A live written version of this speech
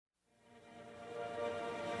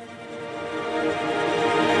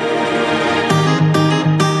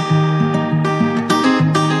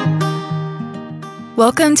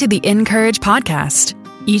Welcome to the Encourage podcast.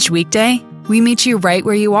 Each weekday, we meet you right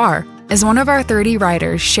where you are as one of our 30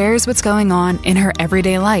 writers shares what's going on in her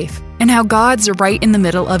everyday life and how God's right in the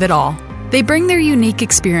middle of it all. They bring their unique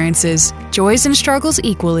experiences, joys and struggles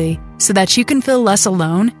equally, so that you can feel less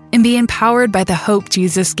alone and be empowered by the hope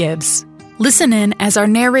Jesus gives. Listen in as our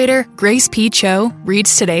narrator, Grace P. Cho,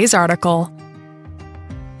 reads today's article.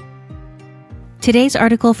 Today's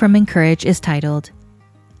article from Encourage is titled,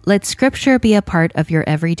 Let Scripture Be a Part of Your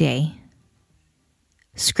Everyday.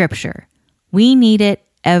 Scripture. We need it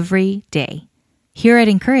every day. Here at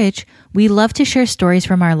Encourage, we love to share stories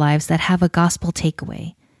from our lives that have a gospel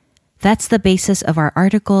takeaway. That's the basis of our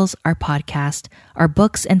articles, our podcast, our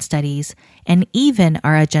books and studies, and even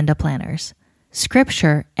our agenda planners.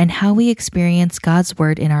 Scripture and how we experience God's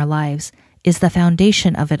Word in our lives is the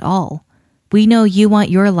foundation of it all. We know you want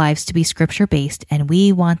your lives to be Scripture-based, and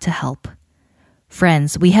we want to help.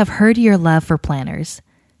 Friends, we have heard your love for planners.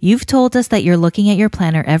 You've told us that you're looking at your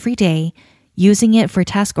planner every day, using it for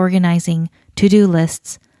task organizing, to-do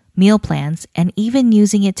lists, meal plans, and even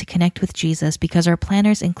using it to connect with Jesus because our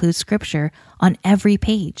planners include Scripture on every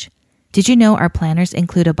page. Did you know our planners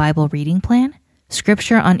include a Bible reading plan,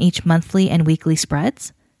 Scripture on each monthly and weekly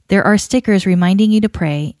spreads? There are stickers reminding you to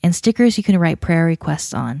pray and stickers you can write prayer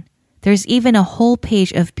requests on. There's even a whole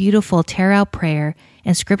page of beautiful tear-out prayer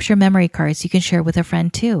and Scripture memory cards you can share with a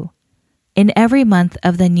friend too. In every month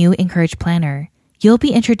of the new Encourage Planner, you'll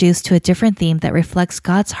be introduced to a different theme that reflects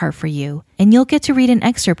God's heart for you, and you'll get to read an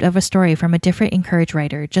excerpt of a story from a different Encourage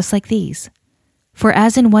writer, just like these. For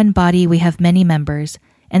as in one body we have many members,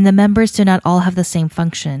 and the members do not all have the same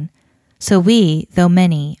function, so we, though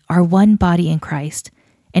many, are one body in Christ,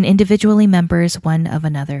 and individually members one of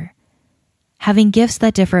another. Having gifts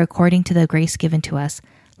that differ according to the grace given to us,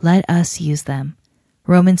 let us use them.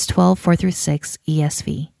 Romans 12:4-6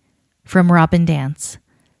 ESV. From Robin Dance.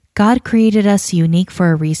 God created us unique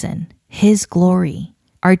for a reason, His glory.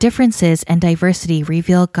 Our differences and diversity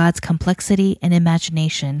reveal God's complexity and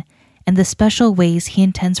imagination and the special ways He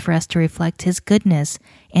intends for us to reflect His goodness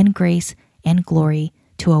and grace and glory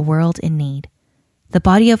to a world in need. The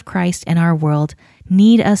body of Christ and our world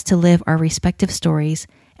need us to live our respective stories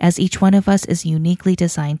as each one of us is uniquely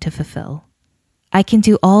designed to fulfill. I can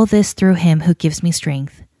do all this through Him who gives me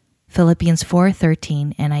strength. Philippians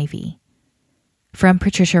 4:13 NIV. From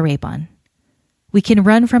Patricia Raybon. We can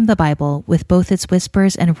run from the Bible with both its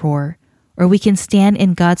whispers and roar, or we can stand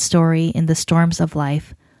in God's story in the storms of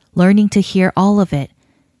life, learning to hear all of it,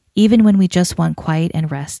 even when we just want quiet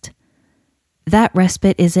and rest. That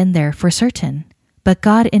respite is in there for certain, but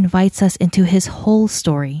God invites us into His whole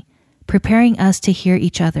story, preparing us to hear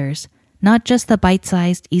each other's, not just the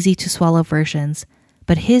bite-sized, easy-to-swallow versions,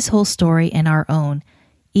 but His whole story and our own,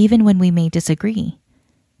 even when we may disagree.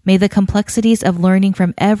 May the complexities of learning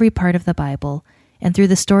from every part of the Bible and through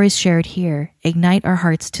the stories shared here ignite our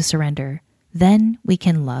hearts to surrender. Then we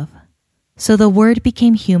can love. So the Word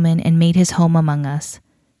became human and made His home among us.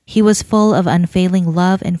 He was full of unfailing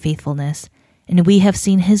love and faithfulness, and we have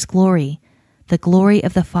seen His glory, the glory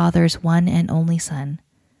of the Father's one and only Son.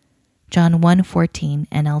 John 1:14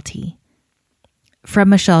 NLT. From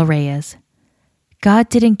Michelle Reyes. God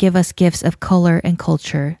didn't give us gifts of color and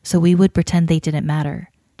culture so we would pretend they didn't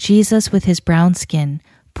matter. Jesus with His brown skin,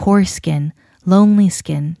 poor skin, lonely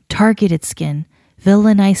skin, targeted skin,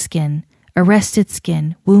 villainized skin, arrested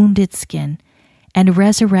skin, wounded skin, and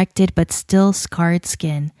resurrected but still scarred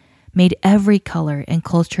skin made every color and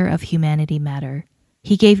culture of humanity matter.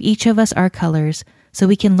 He gave each of us our colors so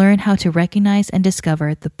we can learn how to recognize and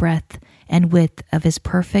discover the breadth and width of His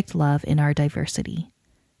perfect love in our diversity.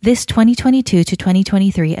 This 2022 to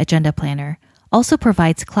 2023 Agenda Planner also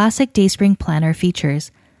provides classic Dayspring Planner features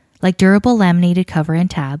like durable laminated cover and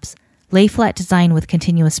tabs, lay-flat design with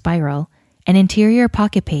continuous spiral, an interior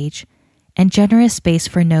pocket page, and generous space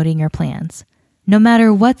for noting your plans. No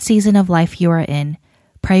matter what season of life you are in,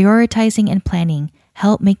 prioritizing and planning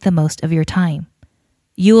help make the most of your time.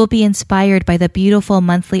 You will be inspired by the beautiful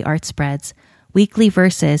monthly art spreads, weekly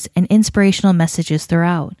verses, and inspirational messages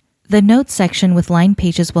throughout. The notes section with line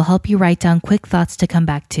pages will help you write down quick thoughts to come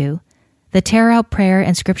back to. The tear-out prayer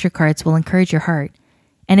and scripture cards will encourage your heart.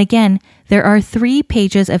 And again, there are 3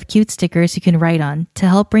 pages of cute stickers you can write on to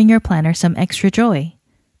help bring your planner some extra joy.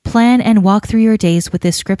 Plan and walk through your days with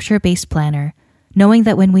this scripture-based planner, knowing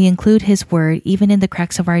that when we include His Word even in the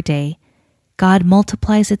cracks of our day, God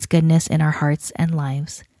multiplies its goodness in our hearts and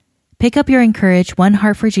lives. Pick up your Encourage One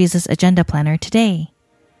Heart for Jesus Agenda Planner today.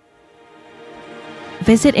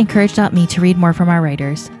 Visit encourage.me to read more from our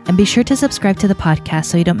writers, and be sure to subscribe to the podcast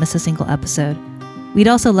so you don't miss a single episode. We'd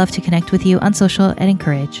also love to connect with you on social at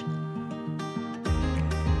Encourage.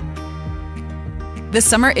 The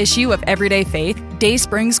summer issue of Everyday Faith,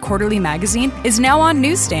 Dayspring's quarterly magazine, is now on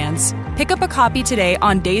newsstands. Pick up a copy today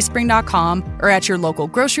on dayspring.com or at your local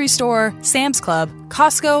grocery store, Sam's Club,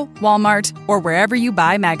 Costco, Walmart, or wherever you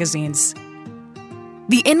buy magazines.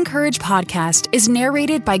 The Encourage podcast is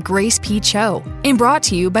narrated by Grace P. Cho and brought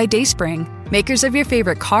to you by Dayspring, makers of your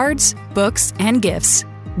favorite cards, books, and gifts.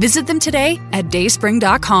 Visit them today at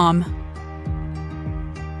dayspring.com.